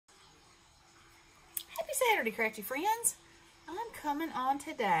Saturday, Crafty friends. I'm coming on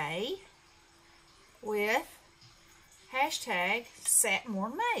today with hashtag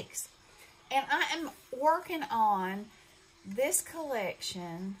 #SatMoreMakes. And I am working on this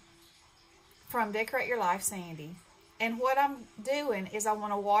collection from Decorate Your Life, Sandy. And what I'm doing is I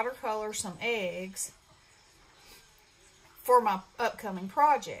want to watercolor some eggs for my upcoming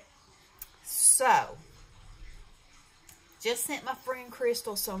project. So, just sent my friend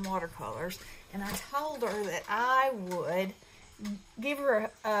Crystal some watercolors, and I told her that I would give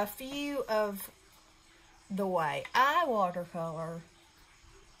her a few of the way I watercolor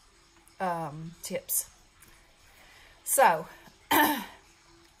tips. So,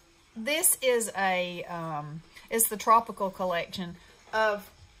 this is it's the tropical collection of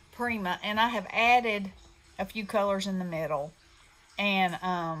Prima, and I have added a few colors in the middle. And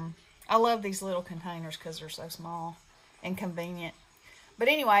I love these little containers because they're so small and convenient. But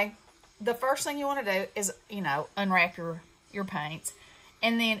anyway, the first thing you want to do is, unwrap your paints.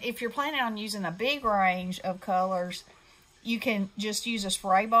 And then if you're planning on using a big range of colors, you can just use a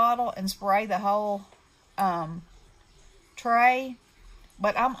spray bottle and spray the whole tray.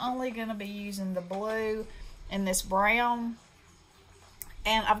 But I'm only going to be using the blue and this brown.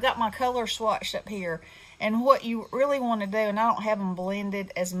 And I've got my color swatched up here. And what you really want to do, and I don't have them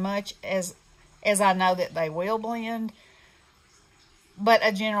blended as much as I know that they will blend, but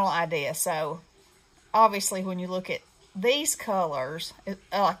a general idea. So, obviously, when you look at these colors,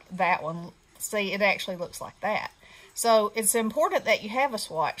 like that one, see, it actually looks like that. So, it's important that you have a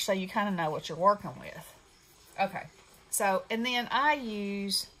swatch so you kind of know what you're working with. Okay. So, and then I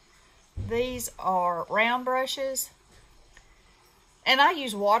use, these are round brushes, and I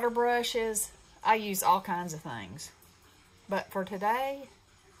use water brushes. I use all kinds of things. But for today,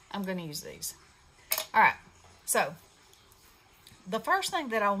 I'm going to use these. Alright, so the first thing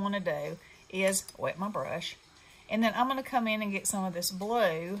that I want to do is wet my brush. And then I'm going to come in and get some of this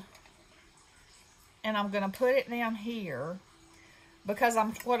blue. And I'm going to put it down here. Because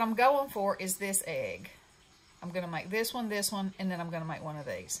what I'm going for is this egg. I'm going to make this one, and then I'm going to make one of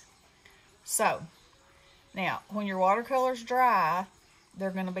these. So, now, when your watercolor's dry, they're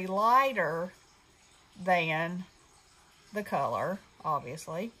going to be lighter than the color,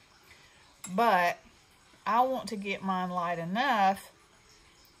 obviously. But I want to get mine light enough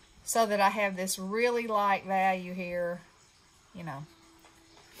so that I have this really light value here,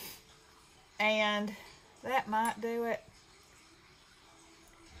 And that might do it.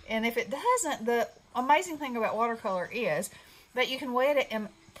 And if it doesn't, the amazing thing about watercolor is that you can wet it and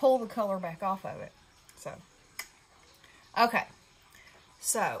pull the color back off of it. So, okay.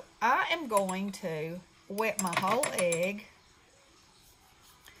 So, I am going to wet my whole egg.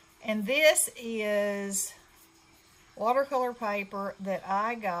 And this is watercolor paper that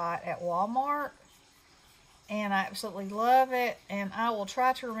I got at Walmart. And I absolutely love it. And I will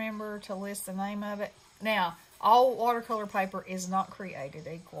try to remember to list the name of it. Now, all watercolor paper is not created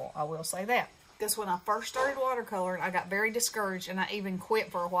equal. I will say that. Because when I first started watercoloring, I got very discouraged. And I even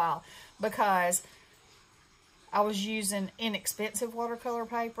quit for a while. Because I was using inexpensive watercolor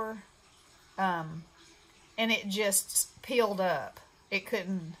paper. And it just peeled up. It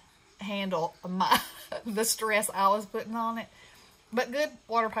couldn't handle the stress I was putting on it. But good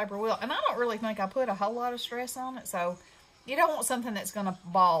water paper will. And I don't really think I put a whole lot of stress on it. So you don't want something that's going to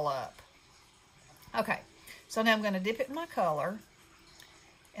ball up. Okay. So now I'm going to dip it in my color.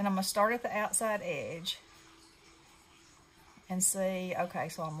 And I'm going to start at the outside edge. And see. Okay.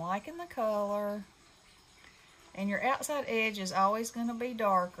 So I'm liking the color. And your outside edge is always going to be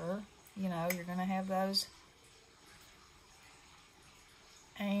darker. You're going to have those.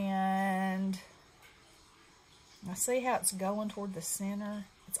 And I see how it's going toward the center.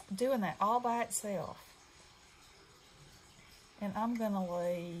 It's doing that all by itself. And I'm going to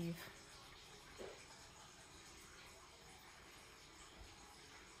leave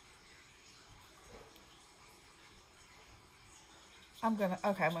I'm going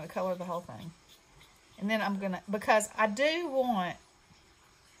to color the whole thing. And then I'm going to, because I do want,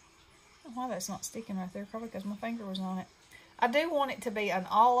 I don't know why that's not sticking right there, probably because my finger was on it. I do want it to be an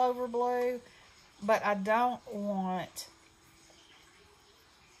all over blue, but I don't want,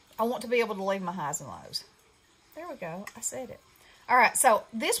 I want to be able to leave my highs and lows. There we go, I said it. Alright, so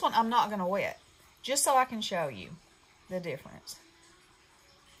this one I'm not going to wet, just so I can show you the difference.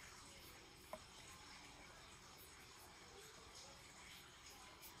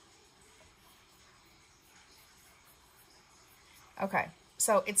 Okay,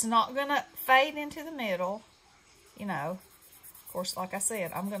 so it's not going to fade into the middle, Of course, like I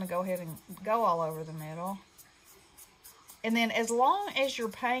said, I'm going to go ahead and go all over the middle. And then as long as your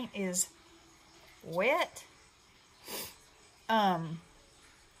paint is wet,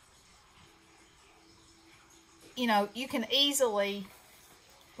 you know, you can easily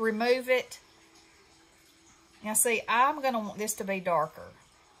remove it. Now see, I'm going to want this to be darker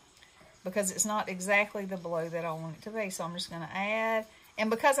because it's not exactly the blue that I want it to be. So I'm just going to add, and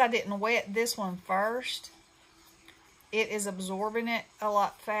because I didn't wet this one first, it is absorbing it a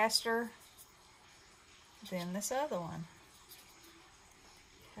lot faster than this other one.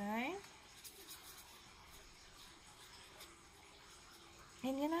 Okay.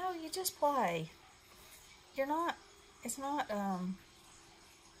 And you know, you just play. You're not, it's not, and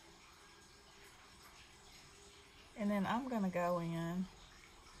then I'm going to go in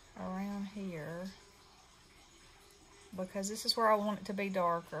around here because this is where I want it to be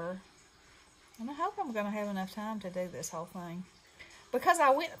darker. And I hope I'm going to have enough time to do this whole thing. Because I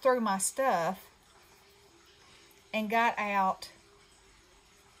went through my stuff and got out,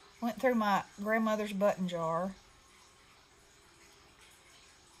 went through my grandmother's button jar.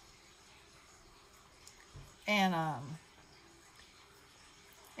 And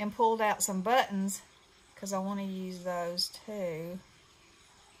pulled out some buttons because I want to use those too.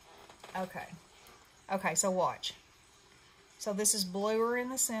 Okay. Okay, so watch. So this is bluer in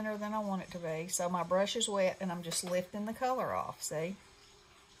the center than I want it to be. So my brush is wet and I'm just lifting the color off, see?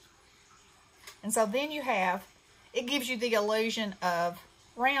 And so then you have, it gives you the illusion of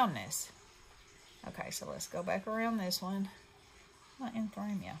roundness. Okay, so let's go back around this one. I'm going to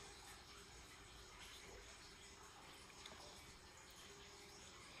in-frame you.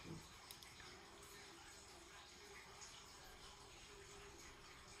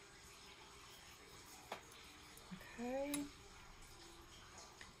 Okay.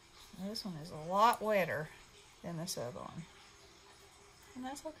 Now this one is a lot wetter than this other one. And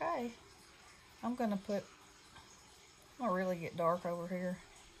that's okay. I'm going to really get dark over here.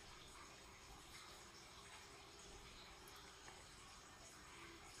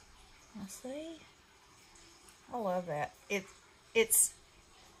 Now see? I love that. It's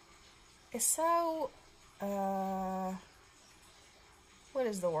so, what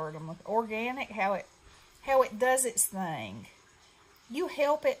is the word I'm looking for? Organic, how it does its thing. You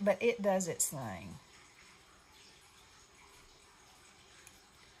help it, but it does its thing.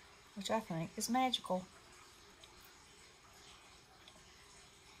 Which I think is magical.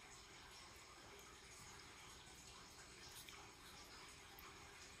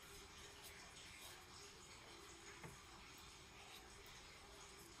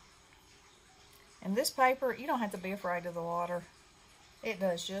 And this paper, you don't have to be afraid of the water. It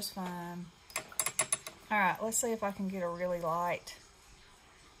does just fine. Alright, let's see if I can get a really light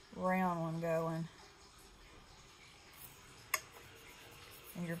round one going.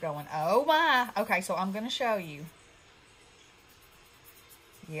 And you're going, oh my. Okay, so I'm going to show you.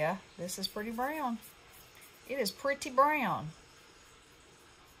 Yeah, this is pretty brown. It is pretty brown.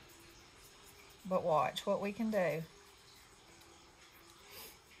 But watch what we can do.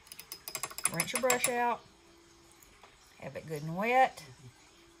 Rinse your brush out. Have it good and wet.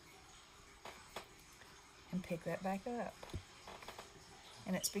 And pick that back up.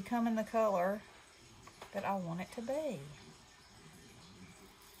 And it's becoming the color that I want it to be.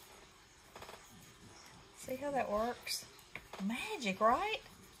 See how that works? Magic, right?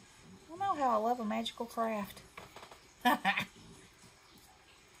 You know how I love a magical craft. Let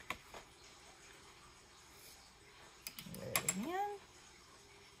it in.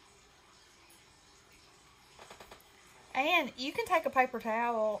 And you can take a paper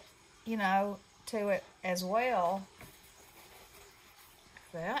towel, you know, to it as well.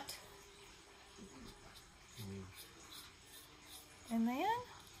 Like that. And then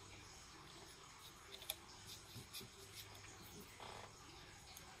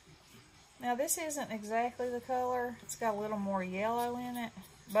now this isn't exactly the color. It's got a little more yellow in it,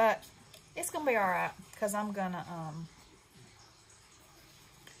 but it's gonna be all right because I'm gonna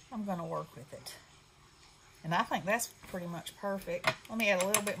work with it. And I think that's pretty much perfect. Let me add a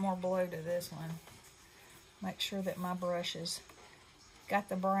little bit more blue to this one. Make sure that my brush has got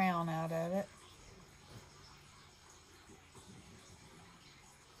the brown out of it.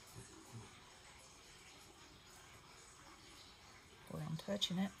 Where I'm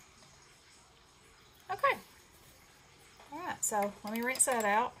touching it. Okay. Alright, so let me rinse that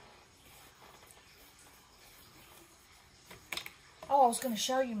out. Oh, I was going to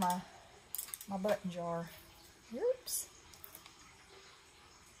show you my button jar. Oops.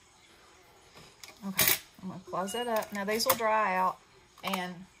 Okay, I'm going to close that up. Now these will dry out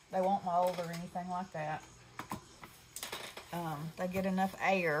and they won't mold or anything like that. They get enough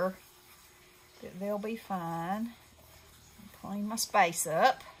air that they'll be fine. Clean my space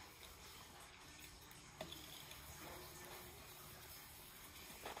up.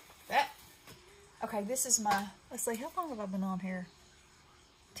 Okay, this is my, let's see, how long have I been on here?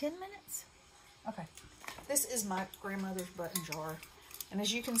 10 minutes? Okay. This is my grandmother's button jar. And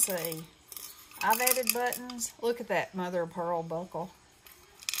as you can see, I've added buttons. Look at that mother of pearl buckle.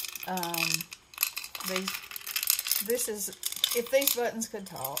 This is, if these buttons could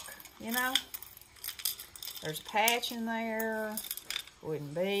talk, you know? There's a patch in there.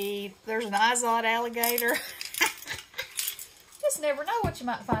 Wooden bead. There's an Izod alligator. Just never know what you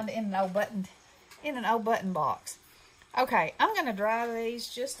might find in an old button box. Okay, I'm going to dry these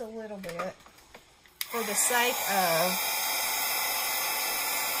just a little bit for the sake of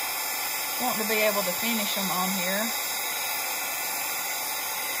wanting to be able to finish them on here.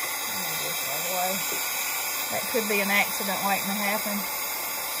 Move this out of the way. That could be an accident waiting to happen.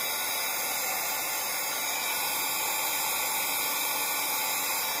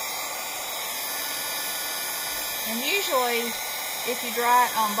 And usually, if you dry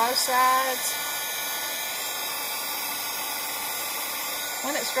it on both sides,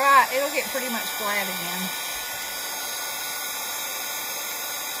 when it's dry, it'll get pretty much flat again.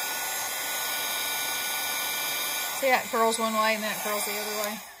 See how it curls one way and then it curls the other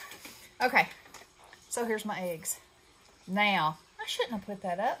way? Okay, so here's my eggs. Now, I shouldn't have put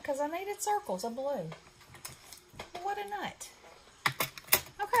that up because I needed circles of blue. What a nut.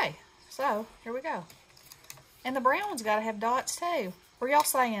 Okay, so here we go. And the brown one's got to have dots too. Were y'all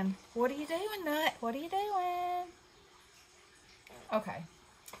saying, what are you doing, Nut? What are you doing? Okay.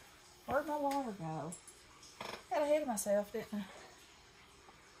 Where'd my water go? Got ahead of myself, didn't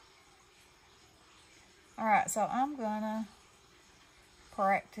I? Alright, so I'm gonna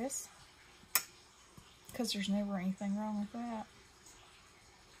practice. Because there's never anything wrong with that.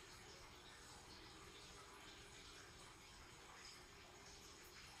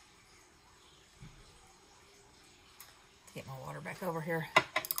 Get my water back over here.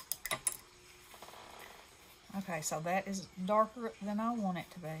 Okay, so that is darker than I want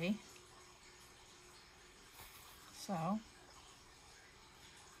it to be. So,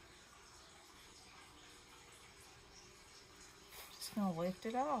 just gonna lift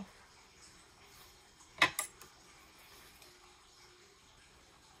it off.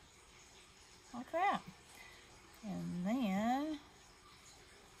 Like that. And then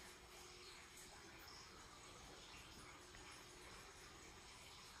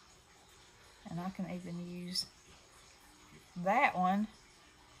I can even use that one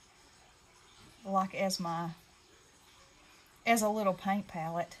like as a little paint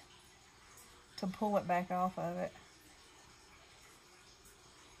palette to pull it back off of it.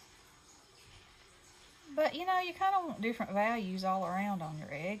 But you know, you kind of want different values all around on your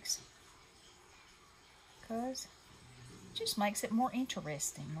eggs, because it just makes it more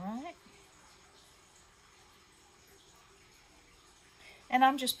interesting, right? And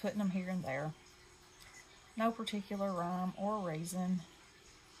I'm just putting them here and there. No particular rhyme or reason.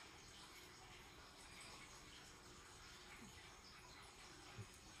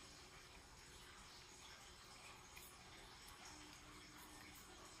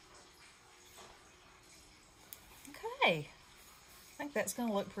 Okay. I think that's going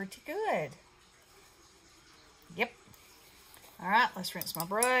to look pretty good. Yep. Alright, let's rinse my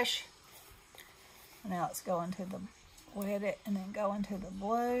brush. Now let's go into the wet it and then go into the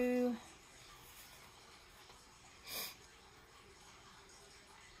blue.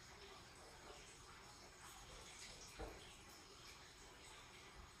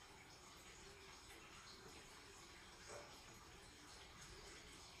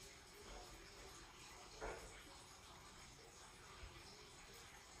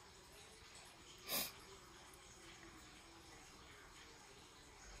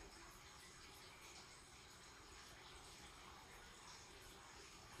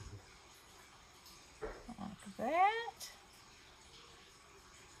 Like that.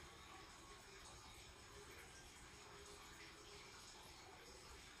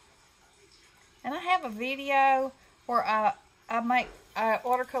 And I have a video where I make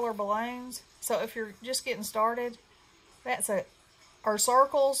watercolor balloons. So if you're just getting started, or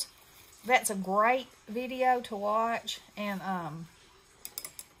circles, that's a great video to watch. And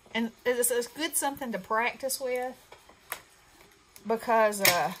it's a good something to practice with, because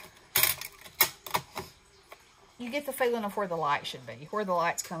you get the feeling of where the light should be, where the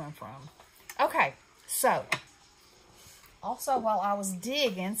light's coming from. Okay, so also while I was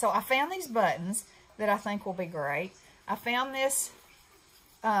digging, so I found these buttons that I think will be great. I found this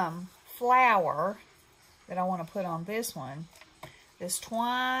flower that I want to put on this one, this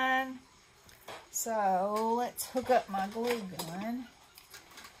twine. So let's hook up my glue gun.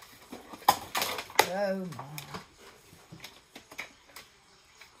 Oh my.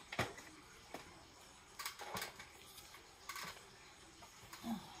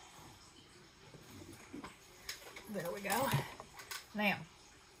 Now,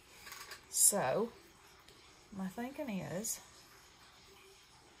 so my thinking is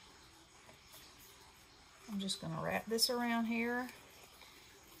I'm just going to wrap this around here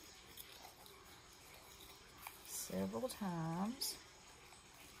several times,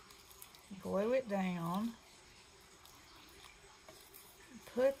 glue it down,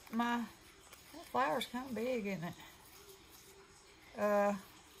 put my, that flower's kind of big, isn't it? Alright,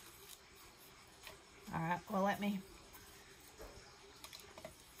 well let me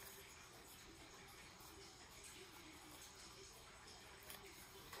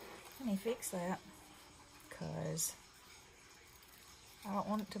fix that, because I don't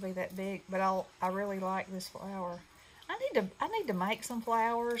want it to be that big, but I really like this flower. I need to make some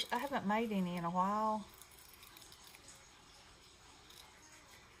flowers. I haven't made any in a while.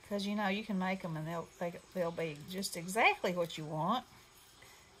 Because you know, you can make them and they'll be just exactly what you want,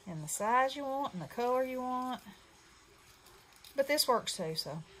 and the size you want, and the color you want. But this works too,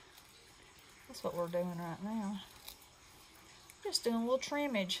 so that's what we're doing right now. Just doing a little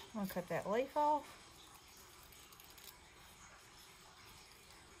trimmage. I'm going to cut that leaf off.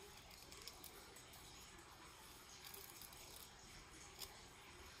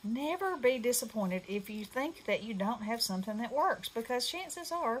 Never be disappointed if you think that you don't have something that works, because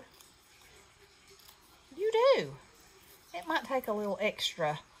chances are you do. It might take a little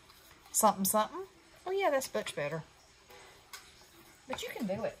extra something. Oh yeah, that's much better. But you can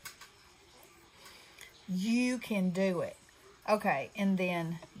do it. You can do it. Okay, and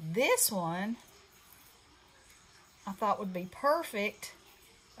then this one I thought would be perfect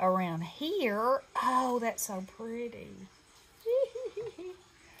around here. Oh, that's so pretty.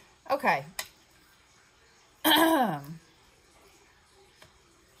 Okay. And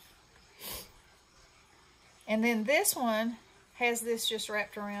then this one has this just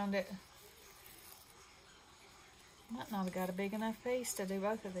wrapped around it. Might not have got a big enough piece to do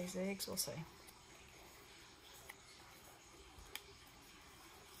both of these eggs. We'll see.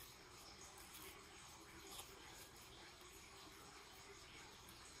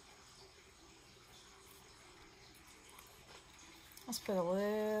 Let's put a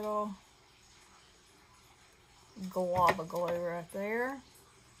little glob of glue right there.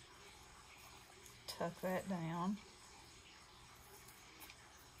 Tuck that down.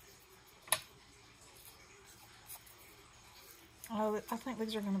 Oh, I think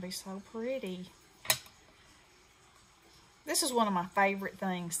these are going to be so pretty. This is one of my favorite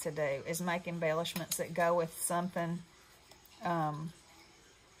things to do, is make embellishments that go with something.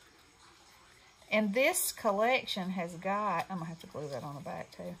 And this collection has got, I'm going to have to glue that on the back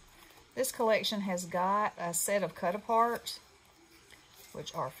too. This collection has got a set of cut-aparts,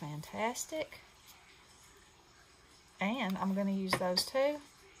 which are fantastic. And I'm going to use those too.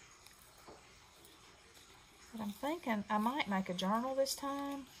 But I'm thinking I might make a journal this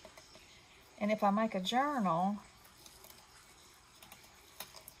time. And if I make a journal,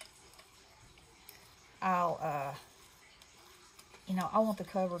 I'll, you know, I want the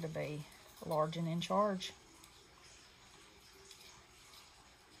cover to be large and in charge.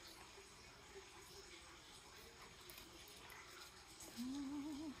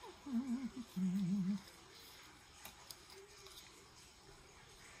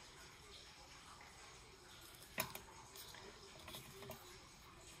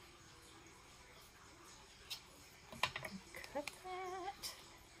 Cut that.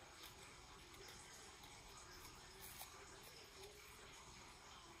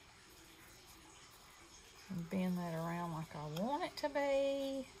 And bend that around like I want it to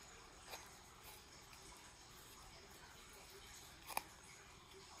be.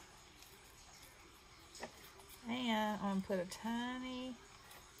 And I'm going to put a tiny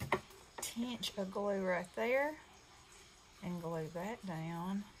tinge of glue right there and glue that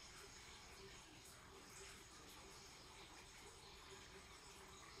down.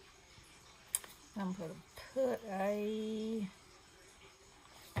 I'm going to put a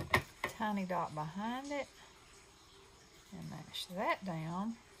tiny dot behind it and mash that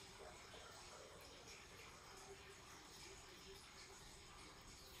down.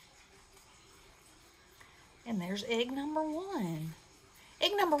 And there's egg number one.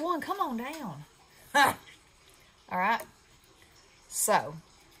 Egg number one, come on down. All right. So,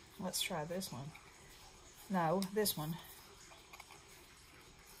 let's try this one. No, this one.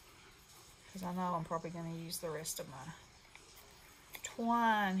 Because I know I'm probably going to use the rest of my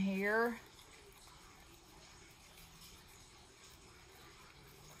twine here.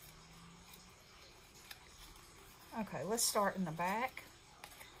 Okay, let's start in the back.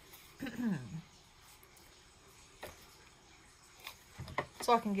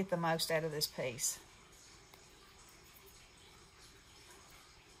 So I can get the most out of this piece.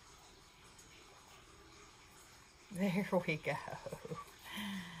 There we go.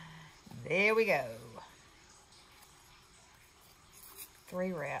 There we go.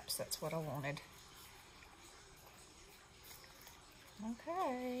 3 wraps, that's what I wanted.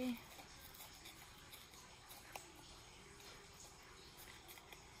 Okay.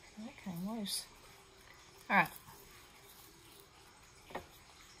 That came loose. All right.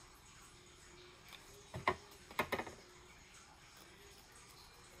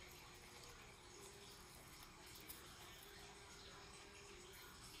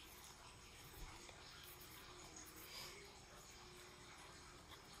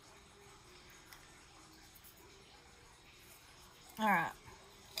 All right.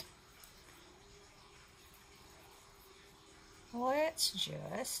 Let's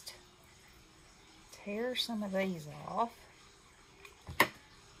just tear some of these off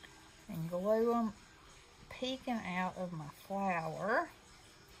and glue them peeking out of my flower.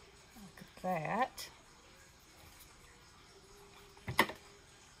 Look at that.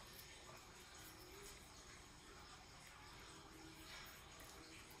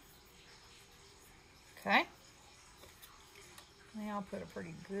 Okay. Now I'll put a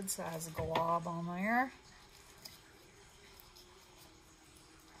pretty good size glob on there.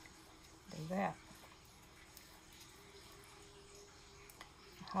 Do that.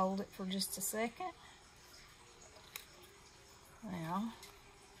 Hold it for just a second. Now,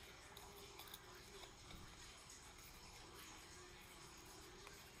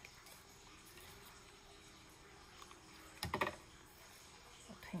 I'll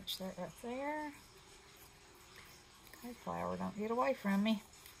pinch that right there. Okay, flower, don't get away from me.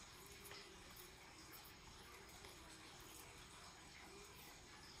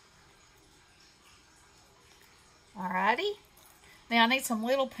 Alrighty. Now I need some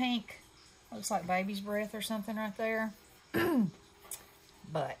little pink, looks like baby's breath or something right there.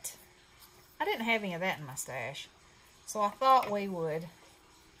 But I didn't have any of that in my stash. So I thought we would.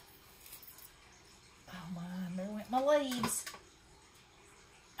 Oh my, there went my leaves.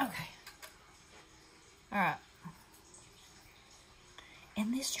 Okay. Alright.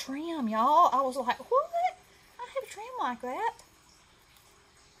 And this trim, y'all, I was like, what? I have a trim like that.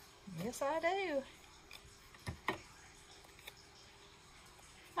 Yes, I do.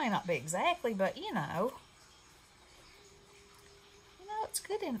 May not be exactly, but you know. You know, it's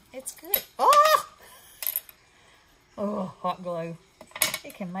good and it's good. Oh! Oh, hot glue.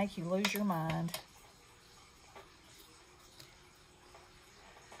 It can make you lose your mind.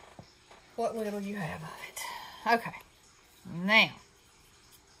 What little you have of it. Okay. Now,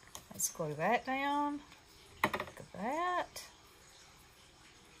 let's glue that down. Look at that.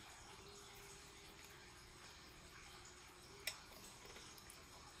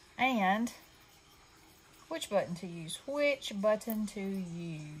 And which button to use? Which button to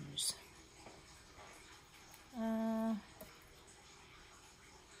use? That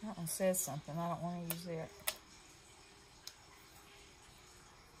one says something. I don't want to use it.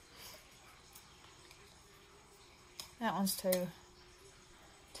 That one's 2.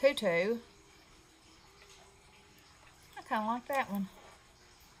 2, 2. I kind of like that one.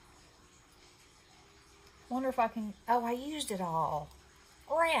 Wonder if I can... Oh, I used it all.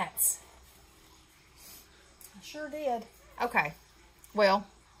 Rats. I sure did. Okay. Well,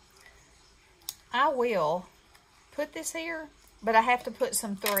 I will put this here, but I have to put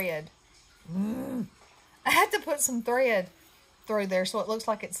some thread. I have to put some thread through there so it looks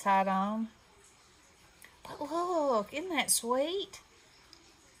like it's tied on. But look, isn't that sweet?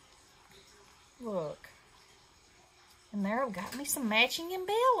 Look. And there I've got me some matching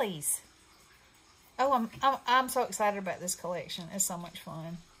embellies. Oh, I'm so excited about this collection. It's so much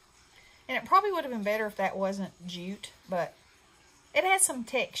fun. And it probably would have been better if that wasn't jute, but it has some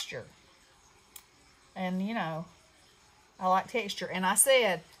texture. And, you know, I like texture. And I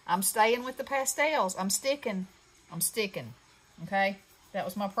said, I'm staying with the pastels. I'm sticking. Okay? That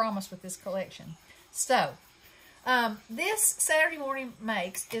was my promise with this collection. So, this Saturday Morning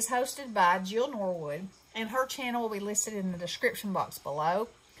Makes is hosted by Jill Norwood, and her channel will be listed in the description box below.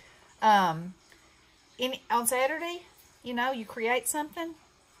 On Saturday, you know, you create something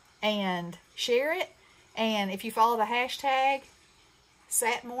and share it, and if you follow the hashtag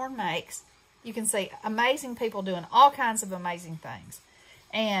SatMornMakes, you can see amazing people doing all kinds of amazing things.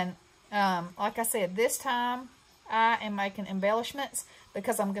 And like I said, this time I am making embellishments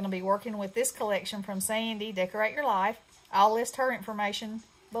because I'm going to be working with this collection from Sandy, Decorate Your Life. I'll list her information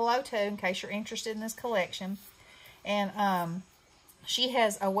below too in case you're interested in this collection. And she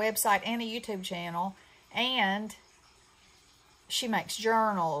has a website and a YouTube channel, and she makes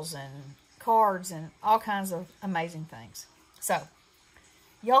journals and cards and all kinds of amazing things. So,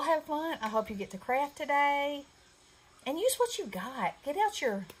 y'all have fun. I hope you get to craft today. and use what you got. Get out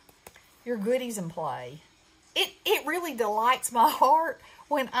your goodies and play. It really delights my heart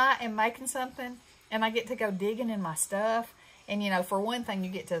when I am making something and I get to go digging in my stuff. And, you know, for one thing, you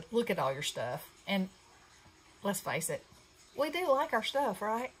get to look at all your stuff. And let's face it, we do like our stuff,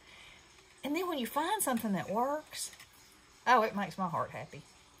 right? And then when you find something that works, oh, it makes my heart happy.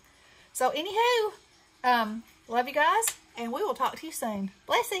 So, anywho, love you guys, and we will talk to you soon.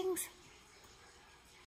 Blessings.